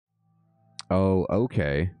Oh,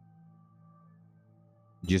 okay.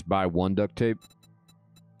 Just buy one duct tape?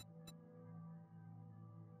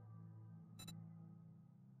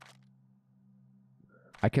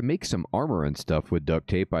 I can make some armor and stuff with duct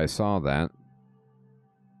tape. I saw that.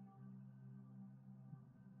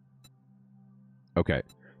 Okay.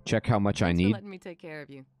 Check how much I need. For letting me take care of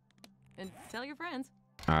you. And tell your friends.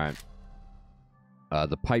 Alright.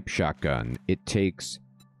 The pipe shotgun. It takes...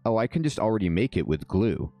 Oh, I can just already make it with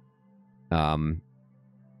glue.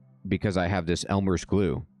 Because I have this Elmer's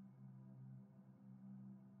glue.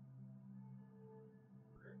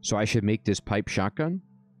 So I should make this pipe shotgun?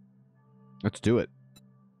 Let's do it.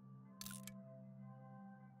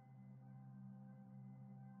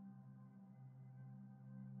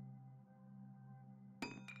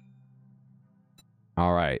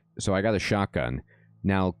 Alright, so I got a shotgun.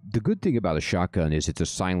 Now, the good thing about a shotgun is it's a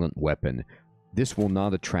silent weapon. This will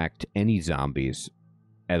not attract any zombies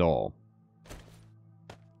at all.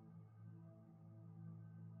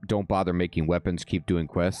 Don't bother making weapons, keep doing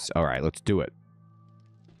quests. Alright, let's do it.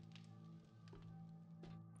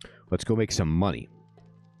 Let's go make some money.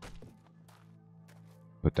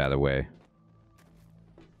 Put that away.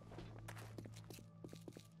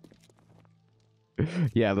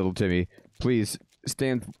 Yeah, little Timmy. Please,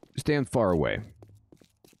 stand far away.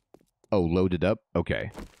 Oh, load it up?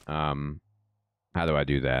 Okay. How do I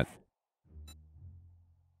do that?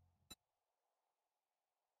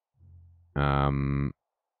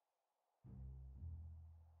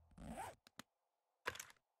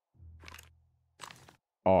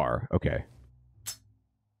 R. Okay.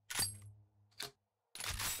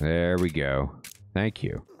 There we go. Thank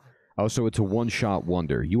you. Oh, so it's a one-shot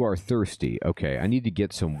wonder. You are thirsty. Okay, I need to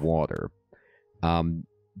get some water.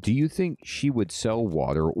 Do you think she would sell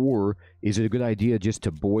water, or is it a good idea just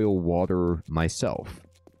to boil water myself?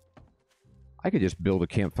 I could just build a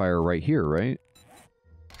campfire right here, right?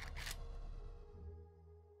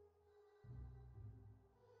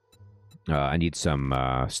 I need some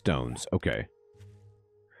stones. Okay.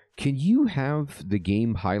 Can you have the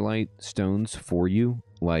game highlight stones for you?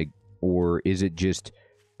 Like, or is it just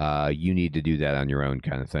you need to do that on your own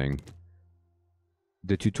kind of thing?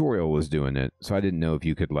 The tutorial was doing it, so I didn't know if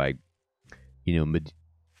you could, like, you know,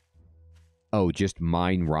 oh, just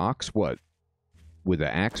mine rocks? What? With an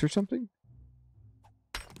axe or something?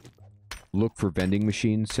 Look for vending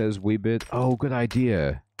machines, says Weebit. Oh, good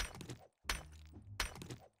idea.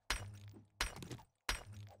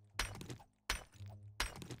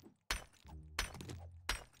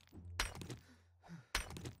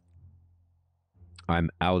 I'm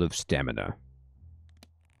out of stamina.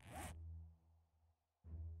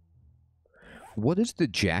 What does the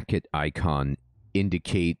jacket icon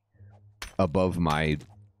indicate above my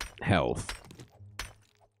health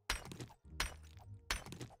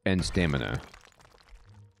and stamina?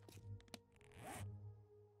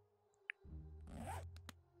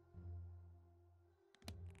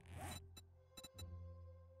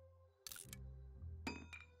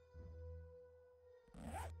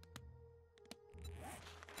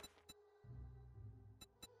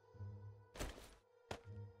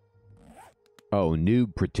 Oh,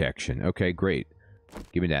 noob protection. Okay, great.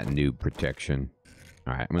 Give me that noob protection.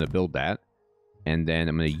 Alright, I'm going to build that. And then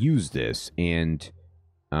I'm going to use this. And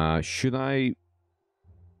should I...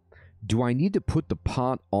 Do I need to put the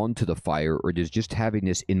pot onto the fire, or does just having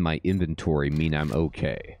this in my inventory mean I'm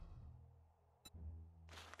okay?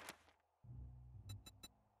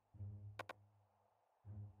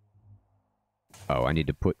 Oh, I need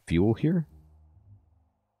to put fuel here?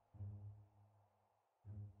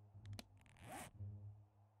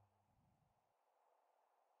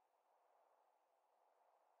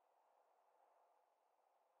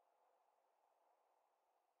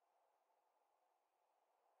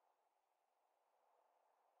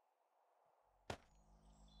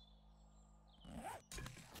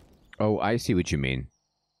 Oh, I see what you mean.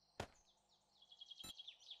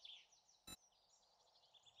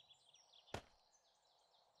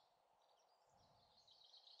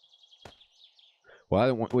 Well, I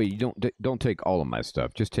don't want... Wait, you don't take all of my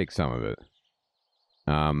stuff. Just take some of it.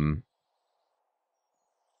 How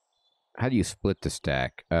do you split the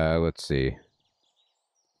stack? Let's see.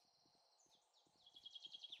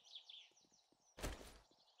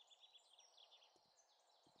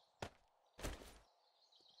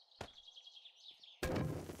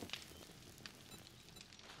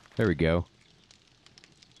 There we go.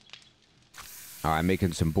 Alright,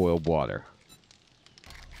 making some boiled water.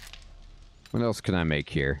 What else can I make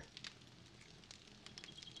here?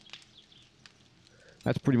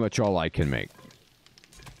 That's pretty much all I can make.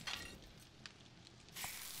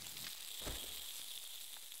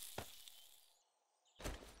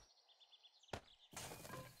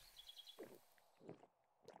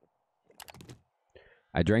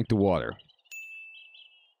 I drank the water.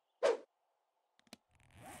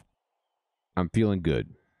 I'm feeling good.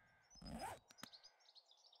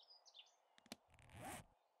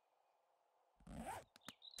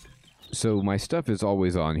 So my stuff is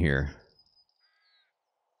always on here.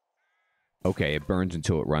 Okay, it burns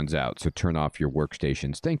until it runs out, so turn off your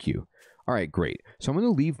workstations. Thank you. All right, great. So I'm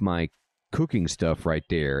going to leave my cooking stuff right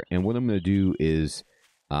there, and what I'm going to do is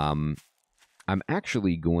I'm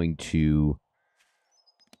actually going to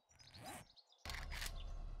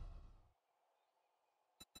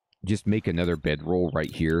just make another bedroll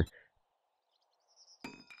right here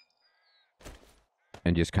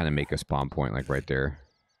and just kind of make a spawn point like right there.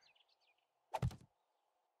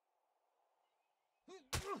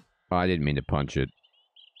 Oh, I didn't mean to punch it.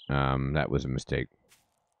 That was a mistake.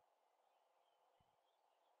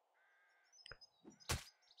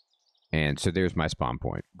 And so there's my spawn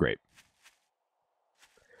point. Great.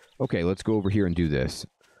 Okay, let's go over here and do this.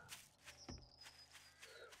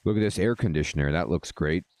 Look at this air conditioner. That looks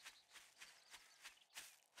great.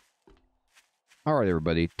 All right,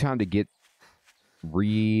 everybody. Time to get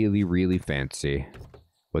really, really fancy.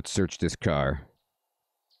 Let's search this car.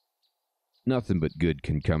 Nothing but good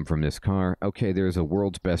can come from this car. Okay, there's a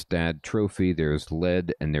World's Best Dad trophy. There's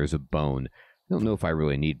lead, and there's a bone. I don't know if I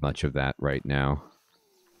really need much of that right now.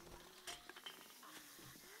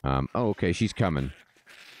 Oh, okay, she's coming.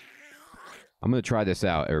 I'm going to try this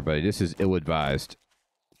out, everybody. This is ill-advised.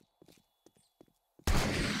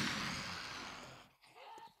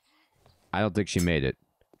 I don't think she made it.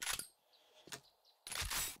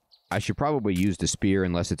 I should probably use the spear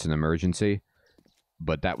unless it's an emergency.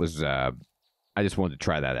 But that was, I just wanted to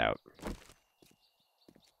try that out.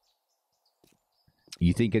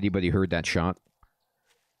 You think anybody heard that shot?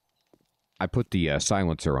 I put the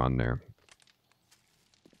silencer on there.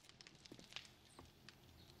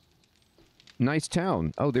 Nice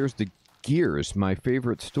town. Oh, there's the Gears, my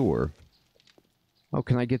favorite store. Oh,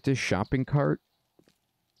 can I get this shopping cart?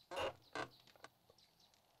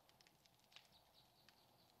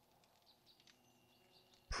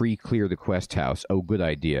 Pre-clear the quest house. Oh, good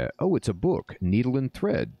idea. Oh, it's a book. Needle and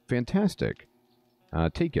thread. Fantastic.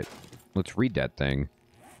 Take it. Let's read that thing.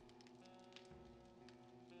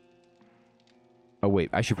 Oh,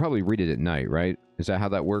 wait. I should probably read it at night, right? Is that how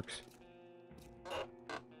that works?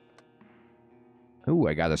 Oh,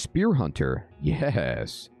 I got a spear hunter.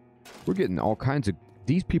 Yes. We're getting all kinds of...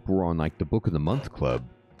 These people were on, like, the Book of the Month Club.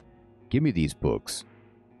 Give me these books.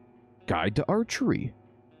 Guide to Archery.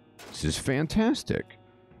 This is fantastic.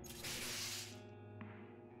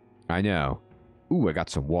 I know. Ooh, I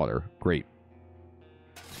got some water. Great.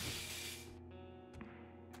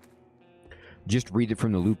 Just read it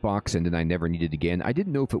from the loot box, and then I never need it again. I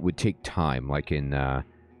didn't know if it would take time, like in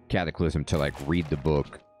Cataclysm, to, like, read the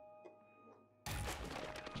book.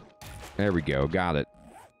 There we go. Got it.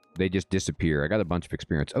 They just disappear. I got a bunch of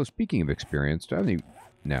experience. Oh, speaking of experience, do I have any...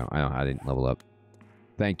 No, I didn't level up.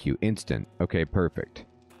 Thank you. Instant. Okay, perfect.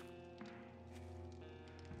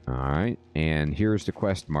 Alright, and here's the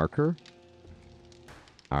quest marker.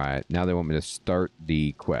 Alright, now they want me to start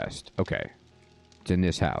the quest. Okay. It's in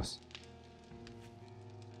this house.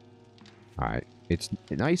 Alright, it's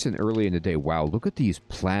nice and early in the day. Wow, look at these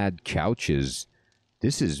plaid couches.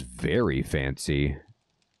 This is very fancy.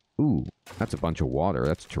 Ooh, that's a bunch of water.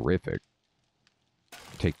 That's terrific.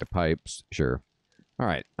 Take the pipes. Sure.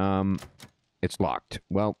 Alright, it's locked.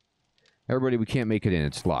 Well, everybody, we can't make it in.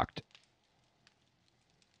 It's locked.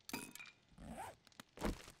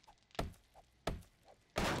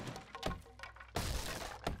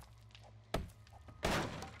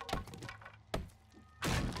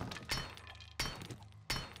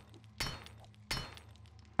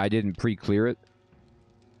 I didn't pre-clear it?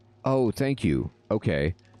 Oh, thank you.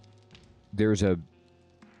 Okay. There's a...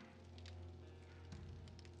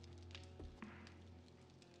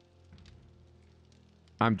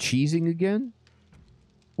 I'm cheesing again?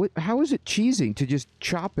 What? How is it cheesing to just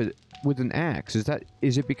chop it with an axe?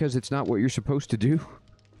 Is it because it's not what you're supposed to do?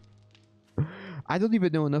 I don't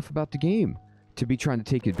even know enough about the game to be trying to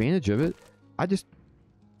take advantage of it. I just...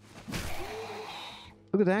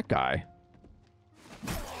 Look at that guy.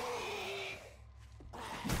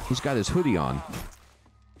 He's got his hoodie on.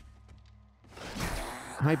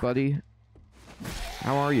 Hi, buddy.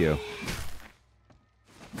 How are you?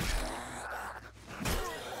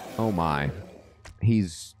 Oh my.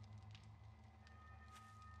 He's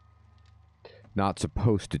not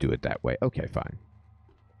supposed to do it that way. Okay, fine.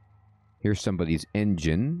 Here's somebody's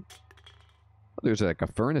engine. Oh, there's like a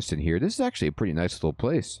furnace in here. This is actually a pretty nice little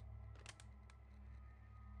place.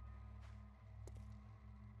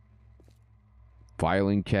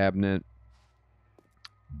 Filing cabinet.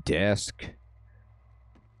 Desk.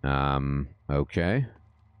 Okay.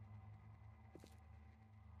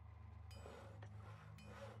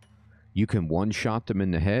 You can one-shot them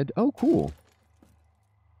in the head? Oh, cool.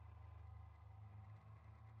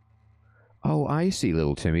 Oh, I see,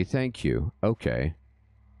 little Timmy. Thank you. Okay.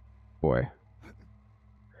 Boy.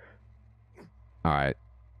 Alright.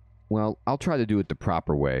 Well, I'll try to do it the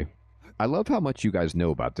proper way. I love how much you guys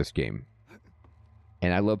know about this game.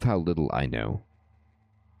 And I love how little I know.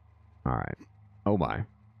 Alright. Oh my.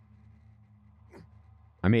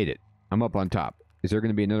 I made it. I'm up on top. Is there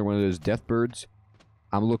going to be another one of those death birds?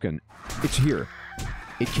 I'm looking. It's here.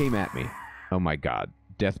 It came at me. Oh my god.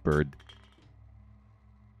 Death bird.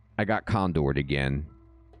 I got condored again.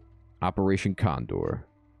 Operation Condor.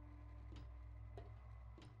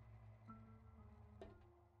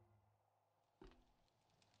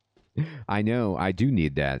 I know. I do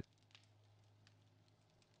need that.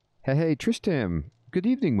 Hey, Tristam. Good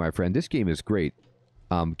evening, my friend. This game is great.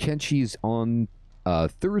 Kenshi's on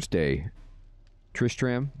Thursday.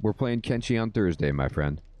 Tristram, we're playing Kenshi on Thursday, my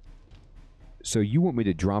friend. So you want me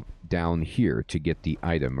to drop down here to get the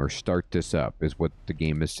item or start this up, is what the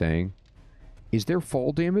game is saying. Is there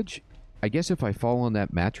fall damage? I guess if I fall on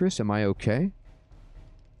that mattress, am I okay?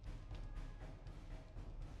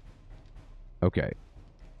 Okay.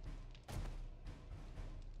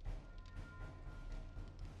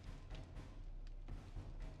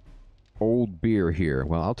 Old beer here.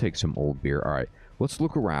 Well, I'll take some old beer. All right. Let's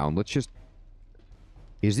look around. Let's just...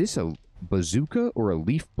 Is this a bazooka or a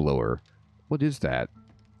leaf blower? What is that?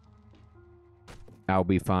 I'll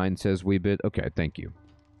be fine, says Weebit. Okay, thank you.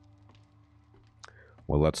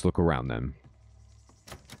 Well, let's look around then.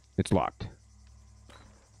 It's locked.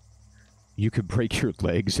 You could break your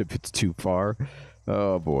legs if it's too far.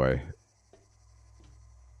 Oh, boy.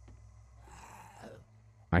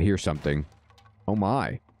 I hear something. Oh,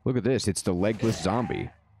 my. Look at this. It's the legless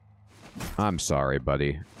zombie. I'm sorry,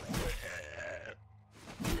 buddy.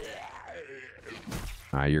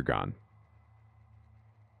 Ah, you're gone.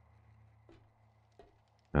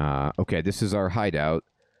 Okay, this is our hideout.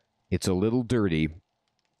 It's a little dirty.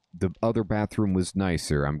 The other bathroom was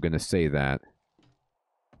nicer, I'm gonna say that.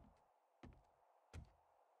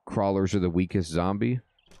 Crawlers are the weakest zombie?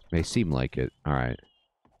 They seem like it. Alright.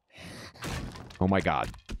 Oh my god.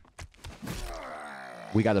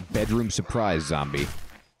 We got a bedroom surprise zombie.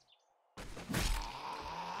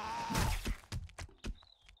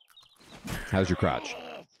 How's your crotch?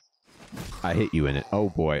 I hit you in it. Oh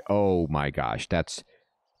boy. Oh my gosh. That's...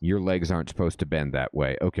 Your legs aren't supposed to bend that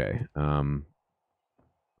way. Okay.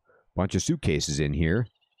 Bunch of suitcases in here.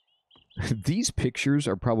 These pictures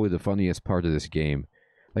are probably the funniest part of this game.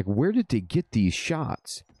 Like, where did they get these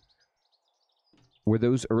shots? Were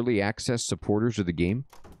those early access supporters of the game?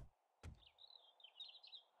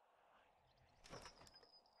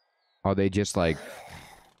 Are they just like...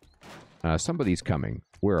 somebody's coming.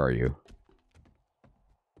 Where are you?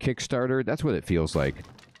 Kickstarter? That's what it feels like.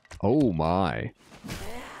 Oh my.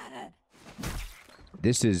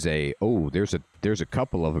 This is a... Oh, there's a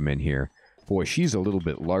couple of them in here. Boy, she's a little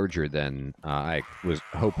bit larger than I was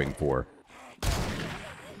hoping for.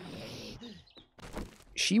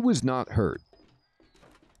 She was not hurt.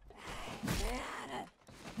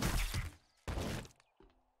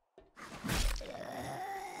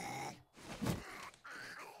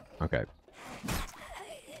 Okay.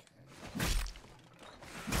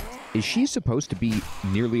 Is she supposed to be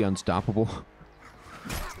nearly unstoppable?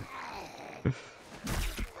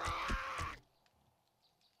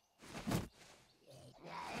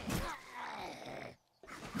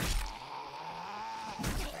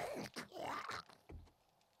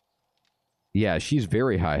 Yeah, she's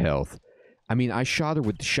very high health. I mean, I shot her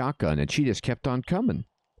with the shotgun and she just kept on coming.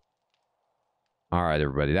 All right,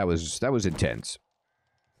 everybody, that was intense.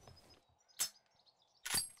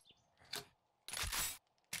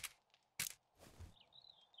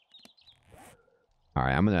 All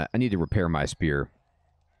right, I need to repair my spear.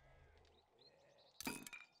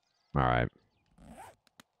 All right.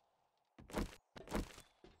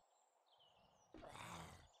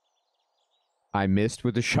 I missed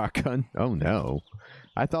with the shotgun? Oh no.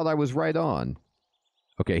 I thought I was right on.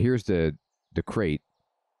 Okay, here's the crate.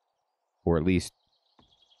 Or at least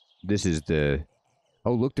this is the...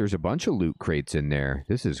 Oh, look, there's a bunch of loot crates in there.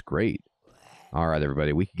 This is great. All right,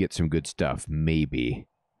 everybody, we could get some good stuff, maybe,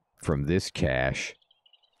 from this cache.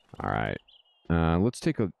 All right. Let's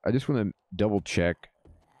take a... I just want to double check,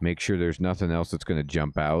 make sure there's nothing else that's going to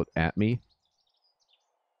jump out at me.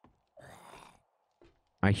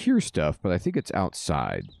 I hear stuff, but I think it's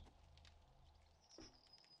outside.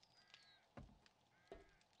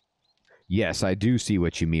 Yes, I do see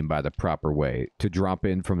what you mean by the proper way. To drop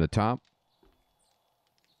in from the top?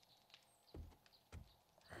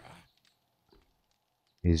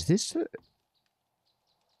 Is this a...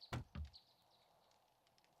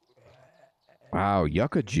 Wow,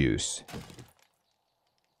 yucca juice.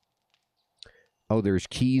 Oh, there's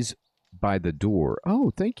keys by the door.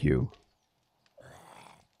 Oh, thank you.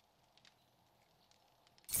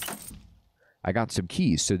 I got some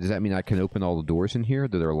keys, so does that mean I can open all the doors in here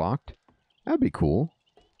that are locked? That'd be cool.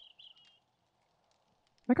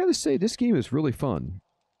 I gotta say, this game is really fun.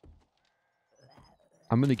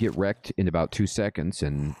 I'm gonna get wrecked in about 2 seconds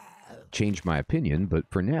and change my opinion, but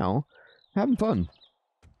for now, having fun.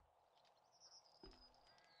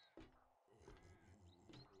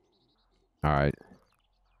 Alright.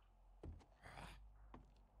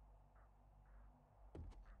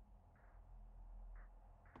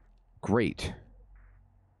 Great.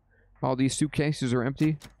 All these suitcases are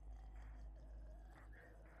empty?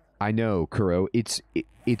 I know, Kuro. It's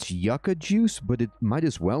yucca juice, but it might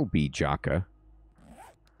as well be jaka.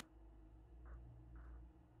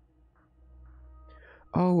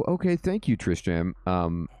 Oh, okay. Thank you, Tristram.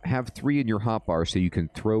 Have 3 in your hotbar so you can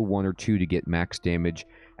throw 1 or 2 to get max damage,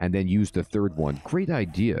 and then use the 3rd one. Great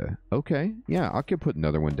idea. Okay. Yeah, I can put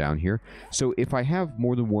another one down here. So if I have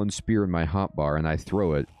more than 1 spear in my hotbar and I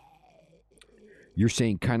throw it, you're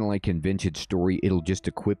saying kind of like in Vintage Story, it'll just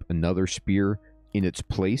equip another spear in its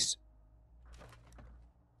place?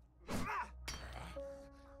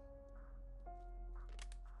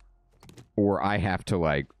 Or I have to,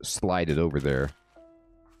 like, slide it over there?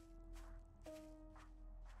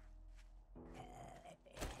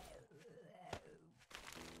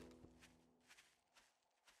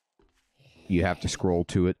 You have to scroll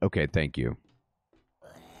to it? Okay, thank you.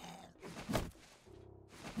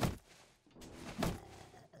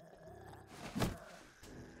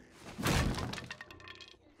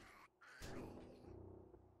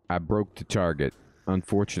 I broke the target.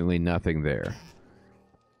 Unfortunately, nothing there.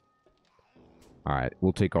 Alright,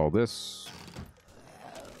 we'll take all this.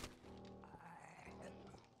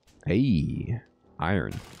 Hey,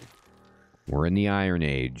 iron. We're in the Iron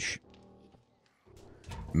Age.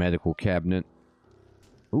 Medical cabinet.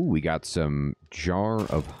 Ooh, we got some jar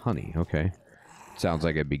of honey. Okay. Sounds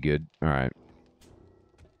like it'd be good. Alright.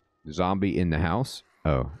 Zombie in the house?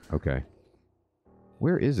 Oh, okay.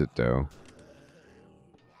 Where is it, though?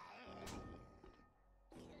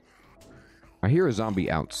 I hear a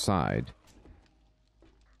zombie outside.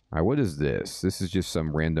 Alright, what is this? This is just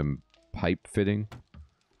some random pipe fitting.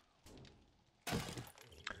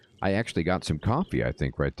 I actually got some coffee, I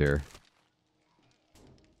think, right there.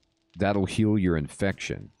 That'll heal your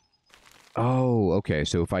infection. Oh, okay.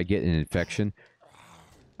 So if I get an infection,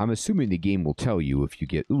 I'm assuming the game will tell you if you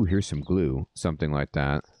get... Ooh, here's some glue. Something like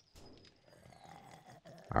that.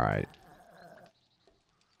 Alright.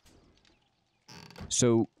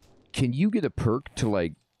 So, can you get a perk to,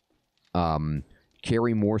 like,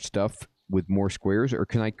 carry more stuff with more squares? Or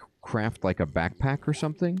can I craft, like, a backpack or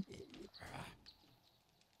something?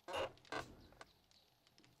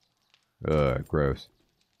 Ugh, gross.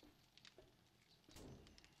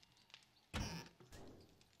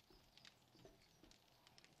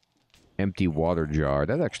 Empty water jar.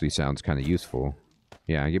 That actually sounds kind of useful.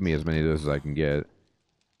 Yeah, give me as many of those as I can get.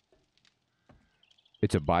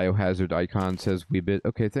 It's a biohazard icon, says Weebit.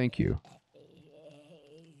 Okay, thank you.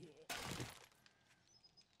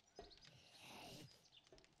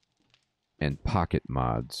 And pocket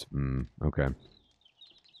mods. Okay.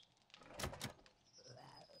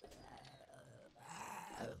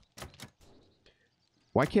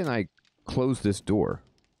 Why can't I close this door?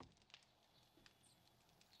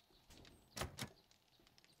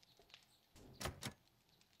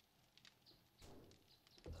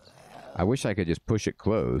 I wish I could just push it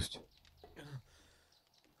closed.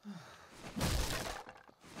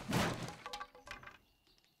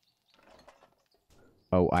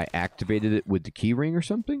 Oh, I activated it with the key ring or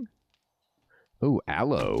something? Oh,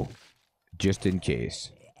 aloe. Just in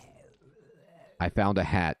case. I found a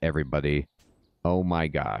hat, everybody. Oh my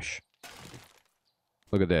gosh.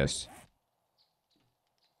 Look at this.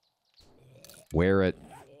 Wear it.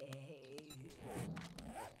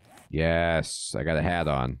 Yes, I got a hat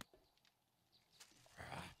on.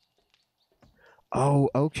 Oh,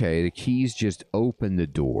 okay. The keys just open the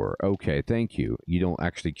door. Okay, thank you. You don't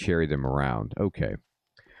actually carry them around. Okay.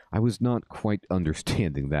 I was not quite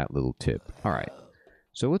understanding that little tip. All right.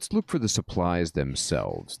 So let's look for the supplies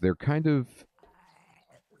themselves. They're kind of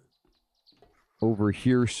over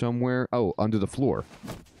here somewhere. Oh, under the floor.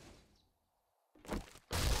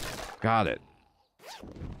 Got it.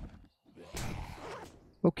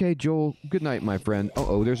 Okay, Joel. Good night, my friend.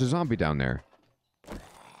 Uh-oh, there's a zombie down there.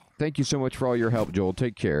 Thank you so much for all your help, Joel.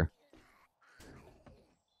 Take care.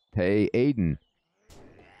 Hey, Aiden.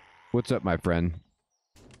 What's up, my friend?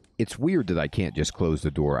 It's weird that I can't just close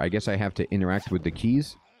the door. I guess I have to interact with the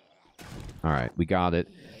keys. All right, we got it.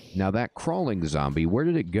 Now that crawling zombie, where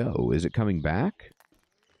did it go? Is it coming back?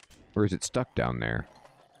 Or is it stuck down there?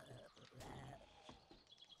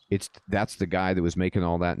 That's the guy that was making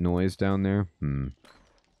all that noise down there?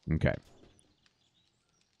 Okay.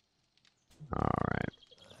 Alright.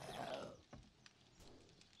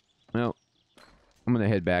 Well, I'm gonna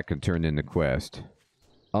head back and turn in the quest.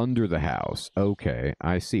 Under the house. Okay,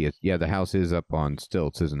 I see it. Yeah, the house is up on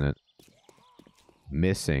stilts, isn't it?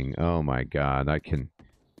 Missing. Oh my god,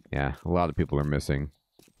 Yeah, a lot of people are missing.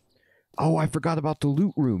 Oh, I forgot about the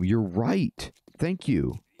loot room. You're right. Thank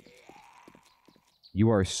you. You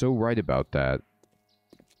are so right about that.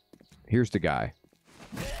 Here's the guy.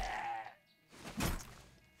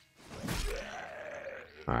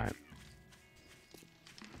 Alright.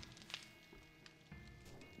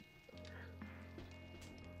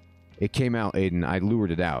 It came out, Aiden. I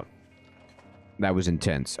lured it out. That was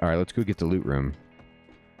intense. Alright, let's go get the loot room.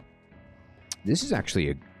 This is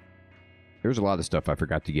actually There's a lot of stuff I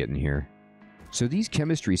forgot to get in here. So these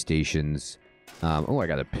chemistry stations... oh, I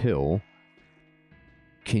got a pill.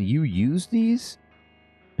 Can you use these?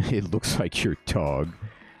 It looks like your dog.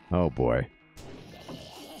 Oh, boy.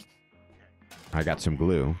 I got some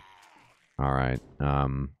glue. Alright.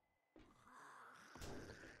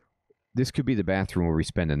 This could be the bathroom where we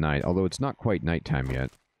spend the night, although it's not quite nighttime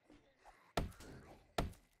yet.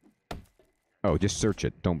 Oh, just search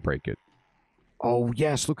it. Don't break it. Oh,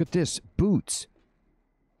 yes, look at this. Boots.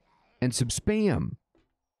 And some Spam.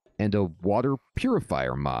 And a water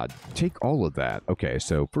purifier mod. Take all of that. Okay,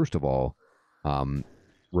 so first of all,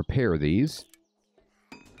 repair these.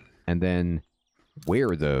 And then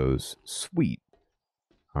wear those. Sweet.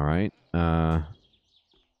 Alright.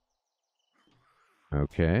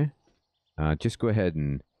 Okay. Just go ahead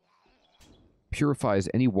and purifies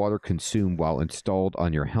any water consumed while installed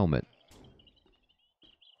on your helmet.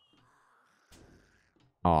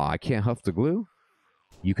 Aw, I can't huff the glue?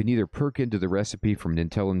 You can either perk into the recipe from an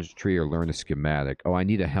intelligence tree or learn a schematic. Oh, I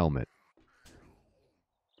need a helmet.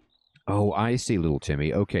 Oh, I see, little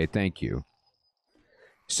Timmy. Okay, thank you.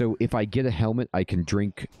 So if I get a helmet, I can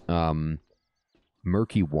drink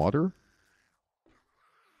murky water?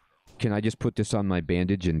 Can I just put this on my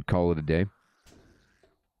bandage and call it a day?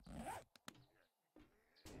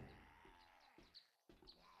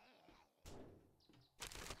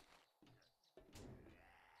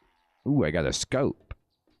 Ooh, I got a scope.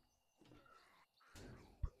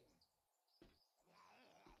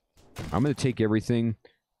 I'm going to take everything.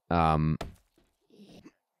 And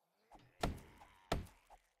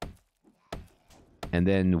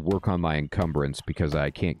then work on my encumbrance because I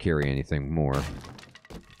can't carry anything more.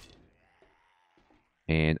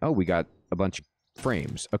 And, oh, we got a bunch of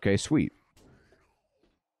frames. Okay, sweet.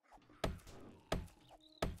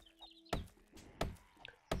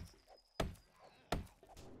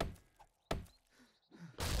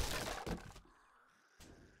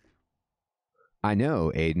 I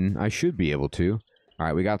know, Aiden. I should be able to.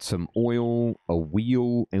 Alright, we got some oil, a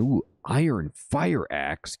wheel, and ooh, iron fire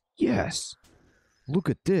axe. Yes! Look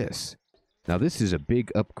at this. Now, this is a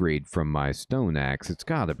big upgrade from my stone axe. It's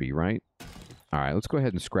gotta be, right? Alright, let's go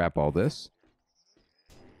ahead and scrap all this.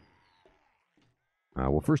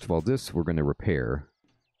 Well, first of all, this we're going to repair.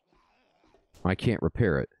 I can't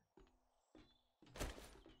repair it.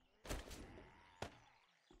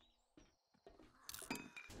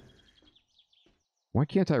 Why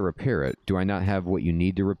can't I repair it? Do I not have what you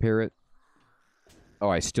need to repair it? Oh,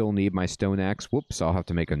 I still need my stone axe? Whoops, I'll have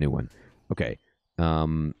to make a new one. Okay.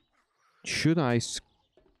 Should I...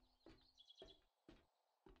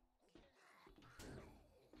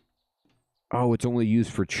 Oh, it's only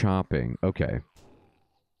used for chopping. Okay.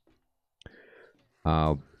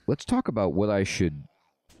 Let's talk about what I should...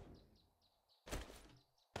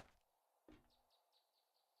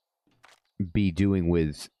 be doing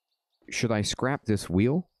with... Should I scrap this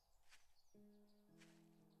wheel?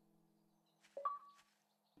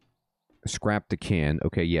 Scrap the can.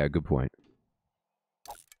 Okay, yeah, good point.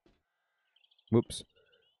 Whoops.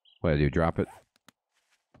 What did I do? Drop it?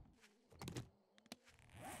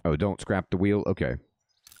 Oh, don't scrap the wheel? Okay.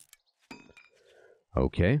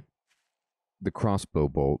 Okay. The crossbow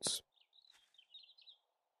bolts.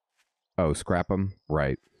 Oh, scrap them?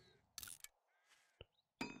 Right.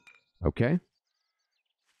 Okay.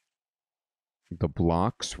 The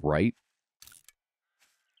blocks, right?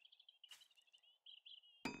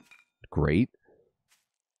 Great.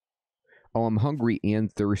 Oh, I'm hungry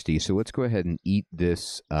and thirsty, so let's go ahead and eat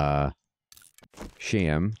this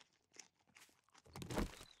sham.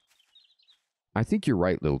 I think you're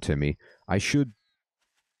right, little Timmy. I should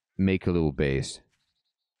make a little base.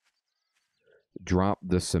 Drop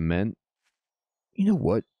the cement. You know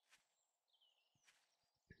what?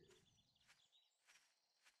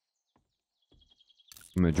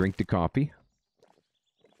 I'm going to drink the coffee.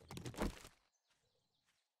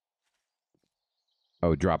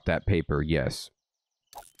 Oh, drop that paper. Yes.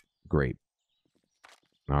 Great.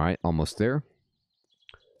 All right, almost there.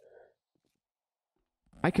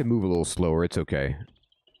 I can move a little slower. It's okay.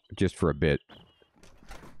 Just for a bit.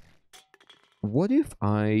 What if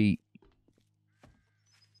I...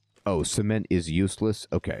 Oh, cement is useless?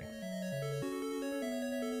 Okay.